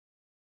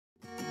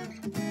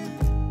Hello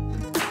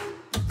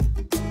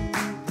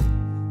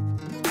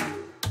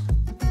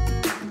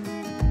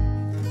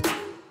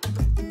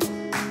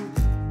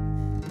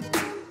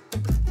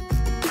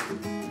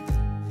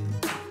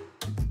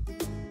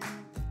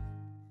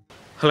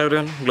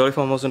everyone, Glory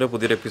Farmhouse-ന്റെ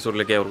പുതിയൊരു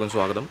എപ്പിസോഡിലേക്ക് ഏവർക്കും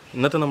സ്വാഗതം.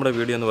 ഇന്നത്തെ നമ്മുടെ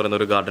വീഡിയോ എന്ന് പറയുന്നത്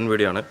ഒരു ഗാർഡൻ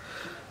വീഡിയോ ആണ്.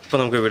 അപ്പോൾ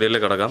നമുക്ക്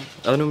വീഡിയോയിലേക്ക് കടക്കാം.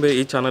 അതിനുമുമ്പ്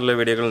ഈ ചാനലിലെ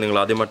വീഡിയോകൾ നിങ്ങൾ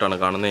ആദ്യമായിട്ടാണ്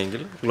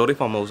കാണുന്നതെങ്കിൽ ഗ്ലോറി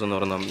ഫാം ഹൗസ് എന്ന്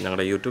പറയുന്ന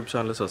ഞങ്ങളുടെ യൂട്യൂബ്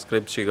ചാനൽ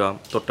സബ്സ്ക്രൈബ് ചെയ്യുക,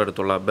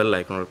 തൊട്ടടുത്തുള്ള ബെൽ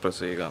ഐക്കണിൽ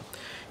പ്രസ് ചെയ്യുക.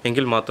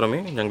 എങ്കിൽ മാത്രമേ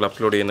ഞങ്ങൾ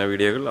അപ്ലോഡ് ചെയ്യുന്ന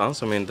വീഡിയോകൾ ആ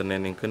സമയം തന്നെ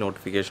നിങ്ങൾക്ക്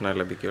നോട്ടിഫിക്കേഷനായി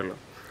ലഭിക്കുകയുള്ളൂ.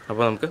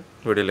 അപ്പോൾ നമുക്ക്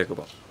വീഡിയോയിലേക്ക്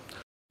പോകാം.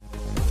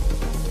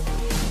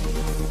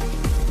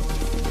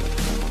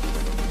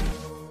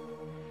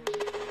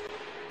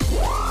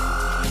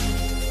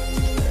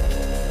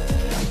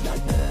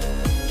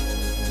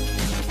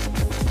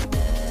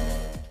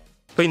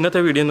 അപ്പോൾ ഇന്നത്തെ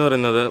വീഡിയോ എന്ന്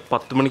പറയുന്നത്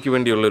 10 മണിക്ക്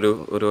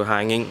വേണ്ടിയുള്ളൊരു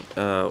ഹാങ്ങിങ്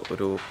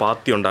ഒരു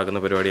പാത്തി ഉണ്ടാക്കുന്ന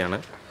പരിപാടിയാണ്.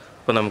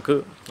 അപ്പോൾ നമുക്ക്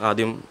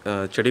ആദ്യം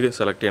ചെടി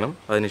സെലക്ട് ചെയ്യണം,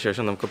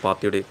 അതിനുശേഷം നമുക്ക്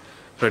പാത്തിയുടെ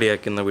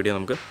റെഡിയാക്കുന്ന വീഡിയോ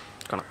നമുക്ക്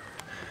കാണാം.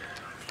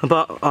 അപ്പോൾ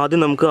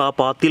ആദ്യം നമുക്ക് ആ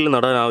പാത്തിയിൽ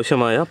നടാൻ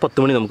ആവശ്യമായ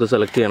 10 മണി നമുക്ക്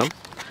സെലക്ട് ചെയ്യണം.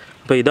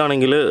 അപ്പോൾ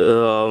ഇതാണെങ്കിൽ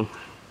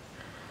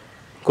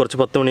കുറച്ച്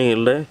 10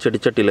 മണികളുടെ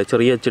ചെടിച്ചട്ടിയിൽ,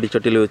 ചെറിയ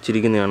ചെടിച്ചട്ടിയിൽ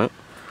വെച്ചിരിക്കുന്നതാണ്.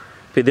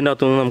 അപ്പോൾ ഇതിൻ്റെ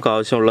അകത്തുനിന്ന് നമുക്ക്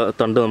ആവശ്യമുള്ള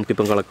തണ്ട്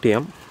നമുക്കിപ്പം കളക്ട്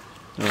ചെയ്യാം.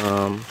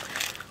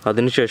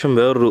 അതിനുശേഷം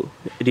വേറൊരു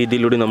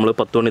രീതിയിലൂടെ നമ്മൾ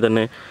 10 മണി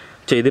തന്നെ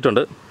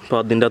ചെയ്തിട്ടുണ്ട്. അപ്പോൾ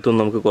അതിൻ്റെ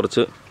അകത്തുനിന്ന് നമുക്ക്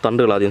കുറച്ച്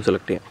തണ്ടുകൾ ആദ്യം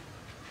സെലക്ട് ചെയ്യാം.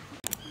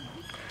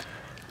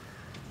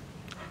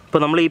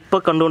 ഇപ്പോൾ നമ്മൾ ഇപ്പോൾ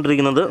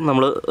കണ്ടുകൊണ്ടിരിക്കുന്നത്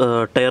നമ്മൾ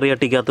ടയർ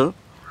ചട്ടിക്കകത്ത്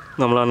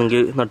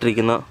നമ്മളാണെങ്കിൽ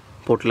നട്ടിരിക്കുന്ന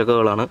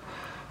പോട്ടിലക്കകളാണ്,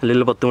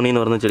 അല്ലെങ്കിൽ 10 മണി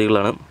എന്ന് പറയുന്ന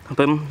ചെടികളാണ്.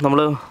 അപ്പം നമ്മൾ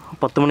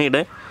 10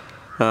 മണിയുടെ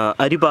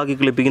അരി പാകി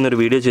കിളിപ്പിക്കുന്ന ഒരു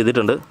വീഡിയോ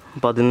ചെയ്തിട്ടുണ്ട്.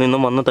 അപ്പോൾ അതിൽ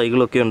നിന്നും വന്ന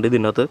തൈകളൊക്കെ ഉണ്ട്.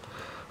 ഇതിൻ്റെ അകത്ത്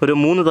ഒരു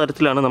 3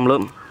 തരത്തിലാണ്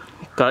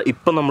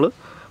ഇപ്പം നമ്മൾ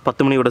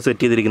 10 മണി ഇവിടെ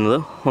സെറ്റ് ചെയ്തിരിക്കുന്നത്.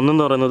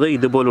 ഒന്നെന്ന് പറയുന്നത്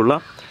ഇതുപോലുള്ള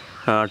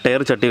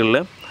ടയർ ചട്ടികളിൽ,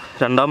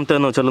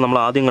 രണ്ടാമത്തേന്ന് വെച്ചാൽ നമ്മൾ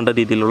ആദ്യം കണ്ട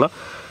രീതിയിലുള്ള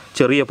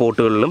ചെറിയ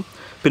പോട്ടുകളിലും,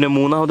 പിന്നെ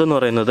മൂന്നാമതെന്ന്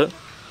പറയുന്നത്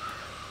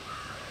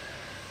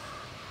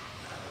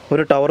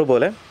ഒരു ടവർ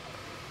പോലെ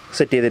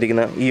സെറ്റ്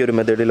ചെയ്തിരിക്കുന്ന ഈ ഒരു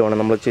മെത്തേഡിലുമാണ്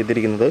നമ്മൾ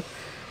ചെയ്തിരിക്കുന്നത്.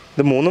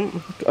 ഇത് മൂന്നും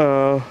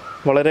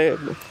വളരെ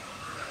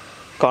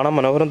കാണാൻ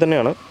മനോഹരം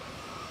തന്നെയാണ്.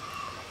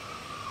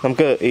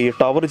 നമുക്ക് ഈ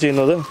ടവർ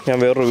ചെയ്യുന്നത് ഞാൻ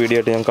വേറൊരു വീഡിയോ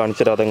ആയിട്ട് ഞാൻ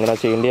കാണിച്ചു തരാം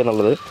അതെങ്ങനെയാണ്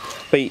ചെയ്യേണ്ടതെന്നുള്ളത്.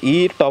 അപ്പോൾ ഈ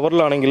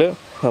ടവറിലാണെങ്കിൽ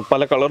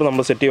പല കളർ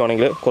നമ്മൾ സെറ്റ്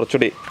ചെയ്യുവാണെങ്കിൽ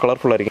കുറച്ചുകൂടി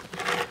കളർഫുള്ളായിരിക്കും.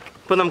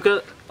 ഇപ്പോൾ നമുക്ക്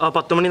ആ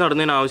 10 മണി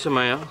നടുന്നതിന്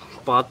ആവശ്യമായ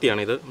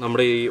പാത്തിയാണിത്.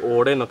 നമ്മുടെ ഈ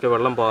ഓടയിൽ നിന്നൊക്കെ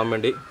വെള്ളം പോകാൻ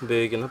വേണ്ടി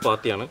ഉപയോഗിക്കുന്ന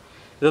പാത്തിയാണ്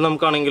ഇത്.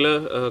 നമുക്കാണെങ്കിൽ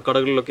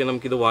കടകളിലൊക്കെ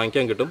നമുക്കിത്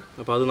വാങ്ങിക്കാൻ കിട്ടും.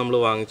 അപ്പോൾ അത് നമ്മൾ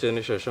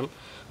വാങ്ങിച്ചതിന് ശേഷം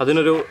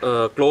അതിനൊരു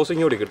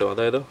ക്ലോസിങ് കൂടി കിട്ടും.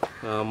 അതായത്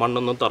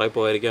മണ്ണൊന്നും തറയിൽ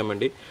പോകാതിരിക്കാൻ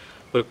വേണ്ടി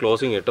ഒരു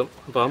ക്ലോസിങ് കിട്ടും.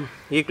 അപ്പം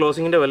ഈ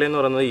ക്ലോസിങ്ങിൻ്റെ വില എന്ന്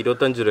പറയുന്നത്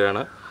 25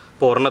 രൂപയാണ്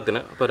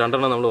ഒരെണ്ണത്തിന്. അപ്പോൾ 2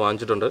 എണ്ണം നമ്മൾ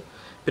വാങ്ങിച്ചിട്ടുണ്ട്.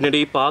 പിന്നീട്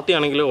ഈ പാത്തി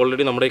ആണെങ്കിൽ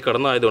ഓൾറെഡി നമ്മുടെ ഈ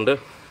കിടന്നായതുകൊണ്ട്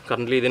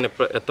കറൻ്റ് ഇതിന്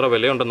എത്ര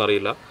വിലയുണ്ടെന്ന്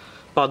അറിയില്ല.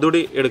 അപ്പോൾ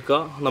അതുകൂടി എടുക്കുക.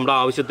 നമ്മുടെ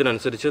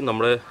ആവശ്യത്തിനനുസരിച്ച്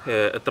നമ്മുടെ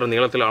എത്ര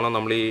നീളത്തിലാണോ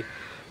നമ്മൾ ഈ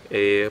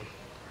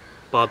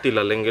പാത്തിയിൽ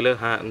അല്ലെങ്കിൽ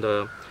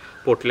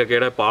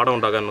പൊട്ടിലക്കയുടെ പാടം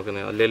ഉണ്ടാക്കാൻ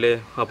നോക്കുന്നത്, അല്ലെങ്കിൽ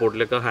ആ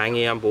പൊട്ടിലൊക്കെ ഹാങ്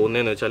ചെയ്യാൻ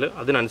പോകുന്നതെന്ന് വെച്ചാൽ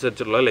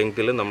അതിനനുസരിച്ചുള്ള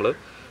ലെങ്ത്തിൽ നമ്മൾ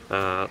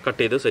കട്ട്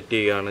ചെയ്ത് സെറ്റ്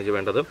ചെയ്യുകയാണ്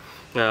വേണ്ടത്.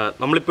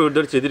 നമ്മളിപ്പോൾ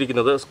ഇവിടെ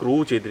ചെയ്തിരിക്കുന്നത് സ്ക്രൂ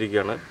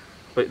ചെയ്തിരിക്കുകയാണ്.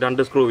 ഇപ്പോൾ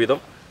 2 സ്ക്രൂ വീതം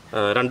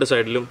 2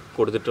 സൈഡിലും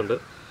കൊടുത്തിട്ടുണ്ട്,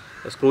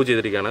 സ്ക്രൂ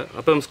ചെയ്തിരിക്കുകയാണ്.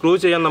 അപ്പം സ്ക്രൂ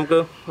ചെയ്യാൻ നമുക്ക്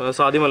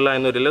സാധ്യമല്ല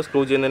എന്നൊരില്ല.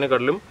 സ്ക്രൂ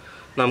ചെയ്യുന്നതിനെക്കാട്ടിലും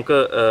നമുക്ക്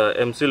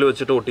MC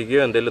വെച്ചിട്ട് ഒട്ടിക്കുകയോ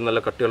എന്തെങ്കിലും നല്ല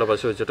കട്ടിയുള്ള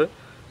പശ വെച്ചിട്ട്,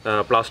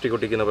 പ്ലാസ്റ്റിക്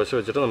ഒട്ടിക്കുന്ന പശ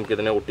വെച്ചിട്ട്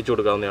നമുക്കിതിനെ ഒട്ടിച്ചു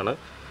കൊടുക്കാവുന്നതാണ്.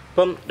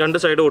 അപ്പം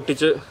 2 സൈഡ്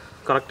ഒട്ടിച്ച്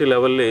കറക്റ്റ്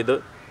ലെവലിൽ ചെയ്ത്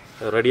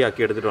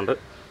റെഡിയാക്കി എടുത്തിട്ടുണ്ട്.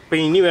 അപ്പോൾ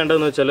ഇനി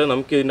വേണ്ടതെന്ന് വെച്ചാൽ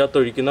നമുക്ക് ഇതിൻ്റെ അകത്ത്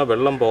ഒഴിക്കുന്ന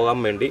വെള്ളം പോകാൻ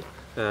വേണ്ടി,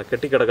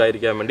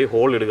 കെട്ടിക്കിടക്കാതിരിക്കാൻ വേണ്ടി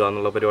ഹോൾ ഇടുക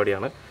എന്നുള്ള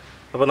പരിപാടിയാണ്.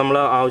 അപ്പോൾ നമ്മൾ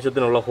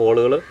ആവശ്യത്തിനുള്ള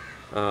ഹോളുകൾ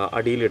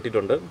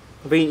അടിയിലിട്ടിട്ടുണ്ട്.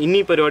 അപ്പോൾ ഇനി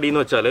പരിപാടി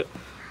എന്ന് വെച്ചാൽ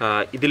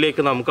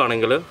ഇതിലേക്ക്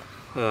നമുക്കാണെങ്കിൽ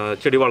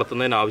ചെടി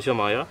വളർത്തുന്നതിന്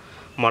ആവശ്യമായ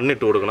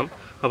മണ്ണിട്ട് കൊടുക്കണം.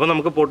 അപ്പോൾ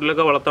നമുക്ക്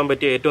പോട്ടിലൊക്കെ വളർത്താൻ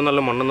പറ്റിയ ഏറ്റവും നല്ല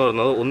മണ്ണെന്ന്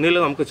പറയുന്നത് ഒന്നിൽ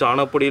നമുക്ക്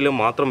ചാണകപ്പൊടിയിൽ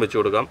മാത്രം വെച്ച്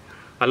കൊടുക്കാം,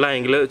 അല്ല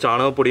എങ്കിൽ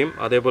ചാണകപ്പൊടിയും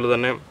അതേപോലെ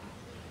തന്നെ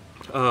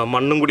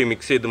മണ്ണും കൂടി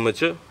മിക്സ് ചെയ്തും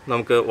വെച്ച്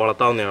നമുക്ക്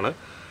വളർത്താവുന്നതാണ്.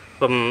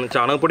 അപ്പം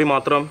ചാണകപ്പൊടി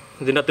മാത്രം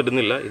ഇതിൻ്റെ അകത്ത്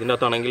ഇടുന്നില്ല. ഇതിൻ്റെ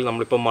അകത്താണെങ്കിൽ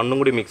നമ്മളിപ്പോൾ മണ്ണും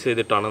കൂടി മിക്സ്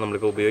ചെയ്തിട്ടാണ്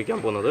നമ്മളിപ്പോൾ ഉപയോഗിക്കാൻ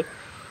പോകുന്നത്.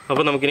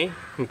 അപ്പോൾ നമുക്കിനി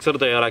മിക്സർ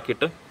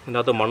തയ്യാറാക്കിയിട്ട് ഇതിൻ്റെ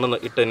അകത്ത് മണ്ണ്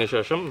ഇട്ടതിന്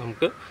ശേഷം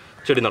നമുക്ക്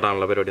ചെടി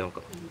നടാനുള്ള പരിപാടി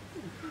നോക്കാം.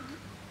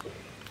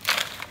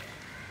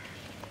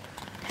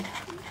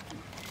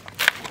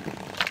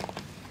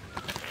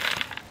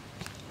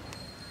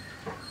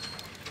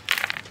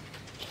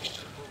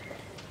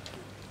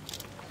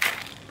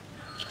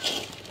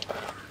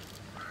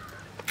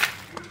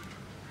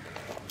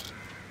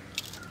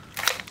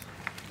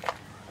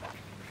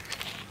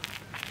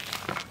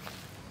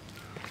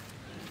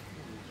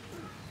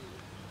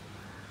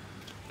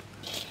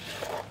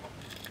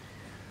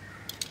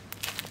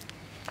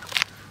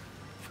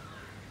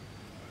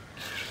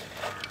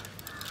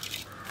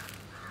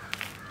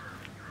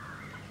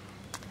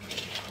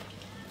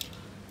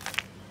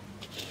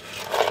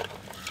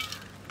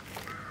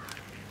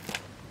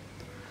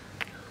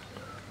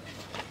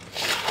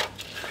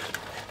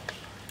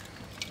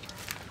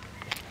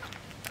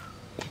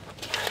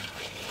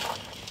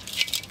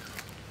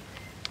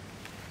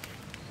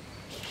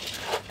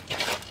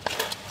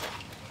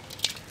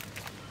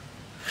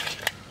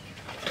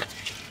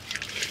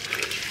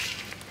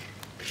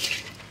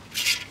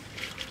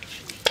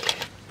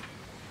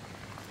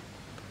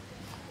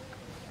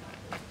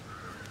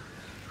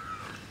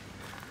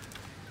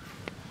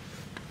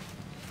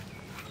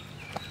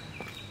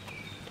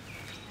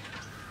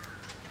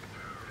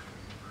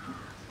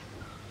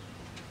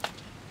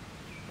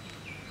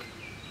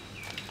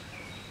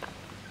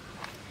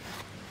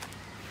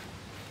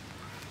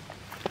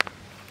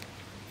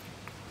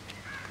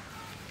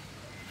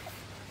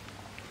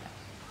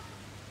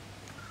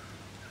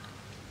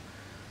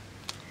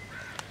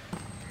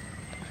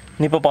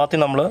 ഇനിയിപ്പോൾ പാത്തി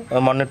നമ്മൾ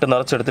മണ്ണിട്ട്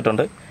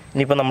നിറച്ചെടുത്തിട്ടുണ്ട്.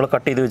 ഇനിയിപ്പോൾ നമ്മൾ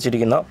കട്ട് ചെയ്ത്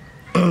വെച്ചിരിക്കുന്ന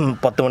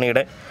 10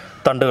 മണിയുടെ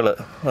തണ്ടുകൾ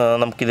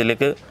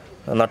നമുക്കിതിലേക്ക്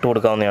നട്ടു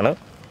കൊടുക്കാവുന്നതാണ്.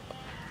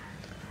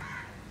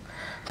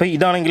 അപ്പോൾ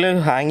ഇതാണെങ്കിൽ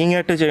ഹാങ്ങിങ്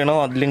ആയിട്ട് ചെയ്യണോ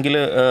അല്ലെങ്കിൽ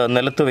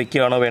നിലത്ത്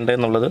വെക്കുകയാണോ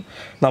വേണ്ടതെന്നുള്ളത്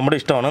നമ്മുടെ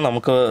ഇഷ്ടമാണ്.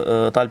 നമുക്ക്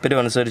താല്പര്യം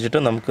അനുസരിച്ചിട്ട്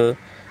നമുക്ക്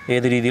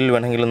ഏത് രീതിയിൽ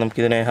വേണമെങ്കിലും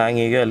നമുക്കിതിനെ ഹാങ്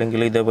ചെയ്യുകയോ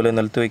അല്ലെങ്കിൽ ഇതേപോലെ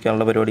നിലത്ത്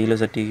വയ്ക്കാനുള്ള പരിപാടിയിൽ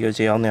സെറ്റ് ചെയ്യുകയോ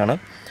ചെയ്യാവുന്നതാണ്.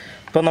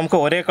 ഇപ്പോൾ നമുക്ക്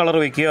ഒരേ കളർ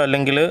വയ്ക്കുകയോ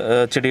അല്ലെങ്കിൽ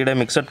ചെടിയുടെ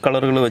മിക്സഡ്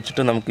കളറുകൾ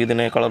വെച്ചിട്ട് നമുക്ക്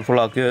ഇതിനെ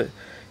കളർഫുള്ളാക്കുകയോ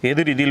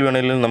ഏത് രീതിയിൽ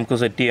വേണമെങ്കിലും നമുക്ക്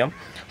സെറ്റ് ചെയ്യാം.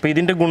 അപ്പോൾ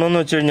ഇതിൻ്റെ ഗുണമെന്ന്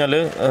വെച്ച് കഴിഞ്ഞാൽ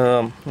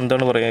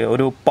എന്താണ് പറയുക,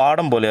 ഒരു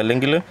പാടം പോലെ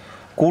അല്ലെങ്കിൽ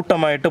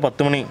കൂട്ടമായിട്ട്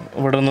 10 മണി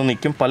ഇവിടെ നിന്ന്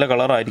നിൽക്കും. പല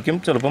കളറായിരിക്കും.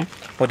 ചിലപ്പം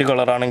ഒരു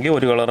കളറാണെങ്കിൽ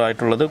ഒരു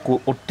കളറായിട്ടുള്ളത്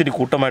ഒത്തിരി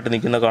കൂട്ടമായിട്ട്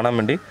നിൽക്കുന്നത് കാണാൻ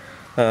വേണ്ടി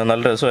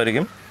നല്ല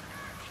രസമായിരിക്കും.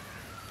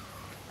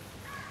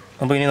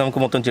 അപ്പോൾ ഇനി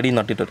നമുക്ക് മൊത്തം ചെടി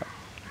നട്ടിട്ട് വരാം.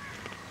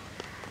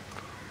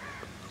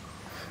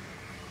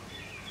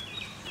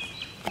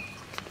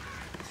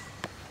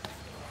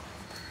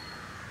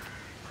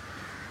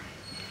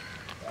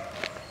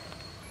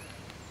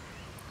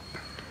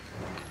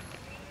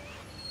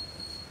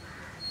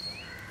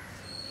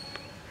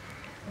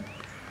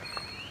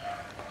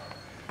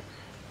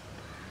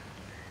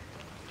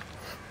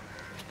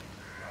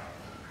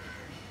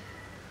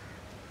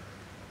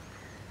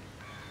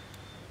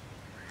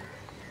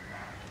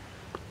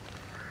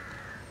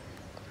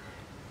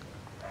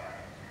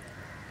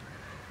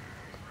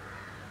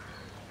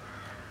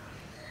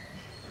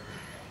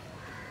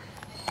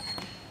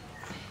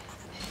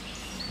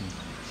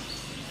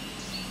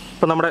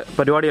 അപ്പോൾ നമ്മുടെ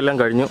പരിപാടിയെല്ലാം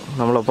കഴിഞ്ഞു.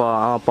 നമ്മളപ്പോൾ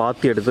ആ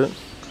പാത്തി എടുത്ത്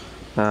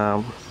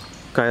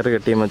കയറ്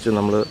കെട്ടിയും വെച്ച്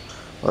നമ്മൾ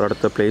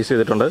ഒരിടത്ത് പ്ലേസ്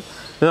ചെയ്തിട്ടുണ്ട്.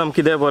 ഇത്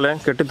നമുക്കിതേപോലെ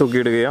കെട്ടി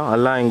തൂക്കിയിടുകയോ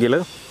അല്ല എങ്കിൽ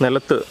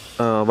നിലത്ത്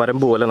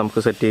വരമ്പ് പോലെ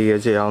നമുക്ക് സെറ്റ് ചെയ്യുകയോ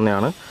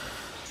ചെയ്യാവുന്നതാണ്.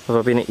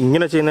 അപ്പോൾ പിന്നെ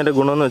ഇങ്ങനെ ചെയ്യുന്നതിൻ്റെ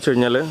ഗുണമെന്ന് വെച്ച്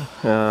കഴിഞ്ഞാൽ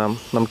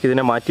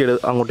നമുക്കിതിനെ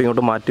അങ്ങോട്ടും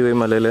ഇങ്ങോട്ടും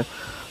മാറ്റുകയും അല്ലെങ്കിൽ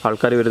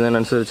ആൾക്കാർ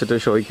വരുന്നതിനനുസരിച്ചിട്ട്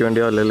ഷോയ്ക്ക്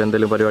വേണ്ടിയോ അല്ലെങ്കിൽ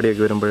എന്തെങ്കിലും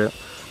പരിപാടിയൊക്കെ വരുമ്പോൾ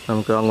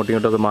നമുക്ക് അങ്ങോട്ടും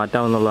ഇങ്ങോട്ടൊക്കെ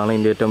മാറ്റാമെന്നുള്ളതാണ്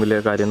ഇതിൻ്റെ ഏറ്റവും വലിയ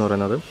കാര്യം എന്ന്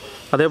പറയുന്നത്.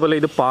 അതേപോലെ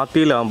ഇത്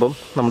പാത്തിയിലാകുമ്പം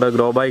നമ്മുടെ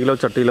ഗ്രോ ബാഗിലോ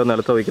ചട്ടിയിലോ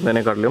നിലത്ത്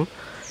വയ്ക്കുന്നതിനെക്കാട്ടിലും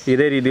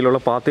ഇതേ രീതിയിലുള്ള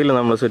പാത്തിയിൽ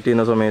നമ്മൾ സെറ്റ്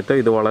ചെയ്യുന്ന സമയത്ത്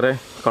ഇത് വളരെ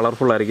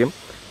കളർഫുള്ളായിരിക്കും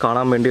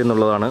കാണാൻ വേണ്ടി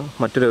എന്നുള്ളതാണ്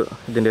മറ്റൊരു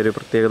ഇതിൻ്റെ ഒരു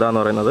പ്രത്യേകത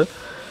എന്ന് പറയുന്നത്.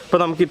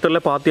 ഇപ്പോൾ നമുക്ക്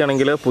ഇത്രയുള്ള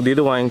പാത്തിയാണെങ്കിൽ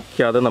പുതിയത്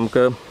വാങ്ങിക്കാതെ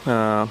നമുക്ക്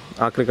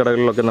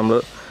ആക്രിക്കടകളിലൊക്കെ നമ്മൾ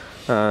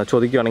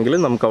ചോദിക്കുകയാണെങ്കിൽ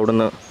നമുക്ക്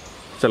അവിടുന്ന്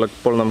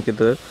ചിലപ്പോൾ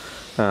നമുക്കിത്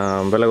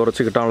വില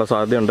കുറച്ച് കിട്ടാനുള്ള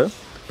സാധ്യതയുണ്ട്.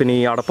 പിന്നെ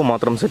ഈ അടപ്പ്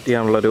മാത്രം സെറ്റ്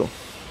ചെയ്യാനുള്ളൊരു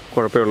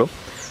കുഴപ്പമേ ഉള്ളൂ.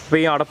 അപ്പോൾ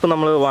ഈ അടപ്പ്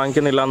നമ്മൾ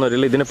വാങ്ങിക്കുന്നില്ല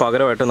എന്നൊരില്ല, ഇതിന്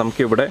പകരമായിട്ട്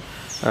നമുക്കിവിടെ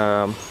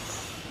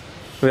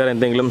വേറെ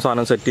എന്തെങ്കിലും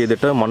സാധനം സെറ്റ്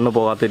ചെയ്തിട്ട് മണ്ണ്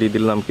പോകാത്ത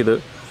രീതിയിൽ നമുക്കിത്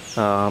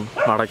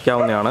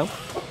അടയ്ക്കാവുന്നതാണ്.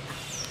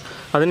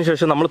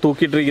 അതിനുശേഷം നമ്മൾ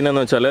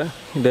തൂക്കിയിട്ടിരിക്കുന്നതെന്ന് വെച്ചാൽ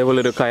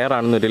ഇതേപോലൊരു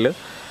കയറാണെന്നൊരിൽ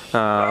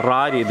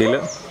രീതിയിൽ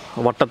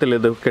വട്ടത്തിൽ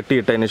ഇത്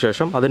കെട്ടിയിട്ടതിന്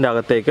ശേഷം അതിൻ്റെ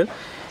അകത്തേക്ക്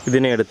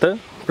ഇതിനെ എടുത്ത്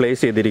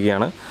പ്ലേസ്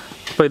ചെയ്തിരിക്കുകയാണ്.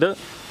 അപ്പോൾ ഇത്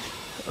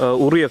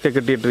ഉറിയൊക്കെ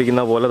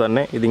കെട്ടിയിട്ടിരിക്കുന്ന പോലെ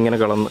തന്നെ ഇതിങ്ങനെ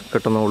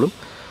കെട്ടുന്നോളും.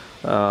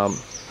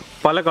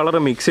 പല കളർ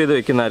മിക്സ് ചെയ്ത്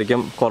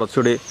വെക്കുന്നതായിരിക്കും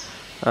കുറച്ചുകൂടി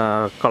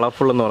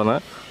കളർഫുൾ എന്ന്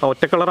പറഞ്ഞാൽ.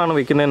 ഒറ്റ കളറാണ്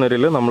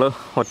വെക്കുന്നതെന്നൊരിൽ നമ്മൾ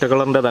ഒറ്റ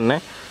കളറിൻ്റെ തന്നെ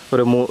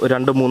ഒരു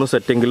 2-3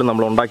 സെറ്റെങ്കിലും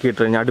നമ്മൾ ഉണ്ടാക്കിയിട്ട്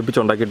കഴിഞ്ഞാൽ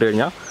അടുപ്പിച്ചുണ്ടാക്കിയിട്ട്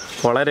കഴിഞ്ഞാൽ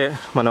വളരെ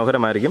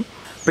മനോഹരമായിരിക്കും.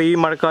 ഇപ്പോൾ ഈ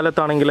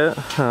മഴക്കാലത്താണെങ്കിൽ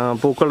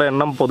പൂക്കളുടെ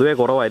എണ്ണം പൊതുവേ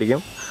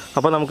കുറവായിരിക്കും.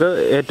 അപ്പോൾ നമുക്ക്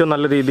ഏറ്റവും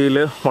നല്ല രീതിയിൽ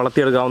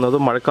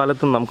വളർത്തിയെടുക്കാവുന്നതും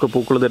മഴക്കാലത്തും നമുക്ക്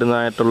പൂക്കൾ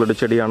തരുന്നതായിട്ടുള്ളൊരു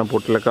ചെടിയാണ്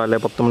പോർട്ടുലക്ക അല്ലെ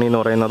 10 മണി എന്ന്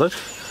പറയുന്നത്.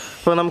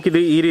 അപ്പോൾ നമുക്കിത്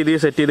ഈ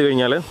രീതിയിൽ സെറ്റ് ചെയ്ത്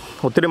കഴിഞ്ഞാൽ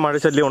ഒത്തിരി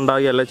മഴശല്യം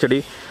ഉണ്ടാകുകയല്ല, ചെടി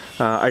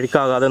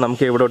അഴുക്കാകാതെ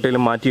നമുക്ക്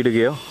എവിടോട്ടെങ്കിലും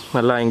മാറ്റിയിടുകയോ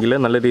അല്ല എങ്കിൽ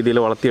നല്ല രീതിയിൽ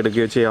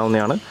വളർത്തിയെടുക്കുകയോ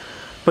ചെയ്യാവുന്നതാണ്.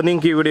 അപ്പോൾ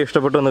നിങ്ങൾക്ക് ഈ വീഡിയോ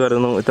ഇഷ്ടപ്പെട്ടു എന്ന്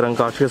കരുതുന്നു. ഇത്തരം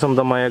കാർഷിക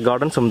സംബന്ധമായ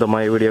ഗാർഡൻ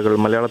സംബന്ധമായ വീഡിയോകൾ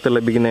മലയാളത്തിൽ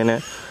ലഭിക്കുന്നതിന്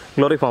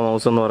ഗ്ലോറി ഫാം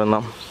ഹൗസ് എന്ന് പറയുന്ന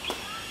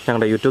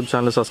ഞങ്ങളുടെ യൂട്യൂബ്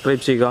ചാനൽ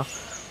സബ്സ്ക്രൈബ് ചെയ്യുക.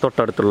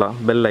 തൊട്ടടുത്തുള്ള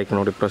ബെൽ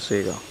ഐക്കണോട് പ്രസ്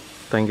ചെയ്യുക.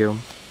 Thank you.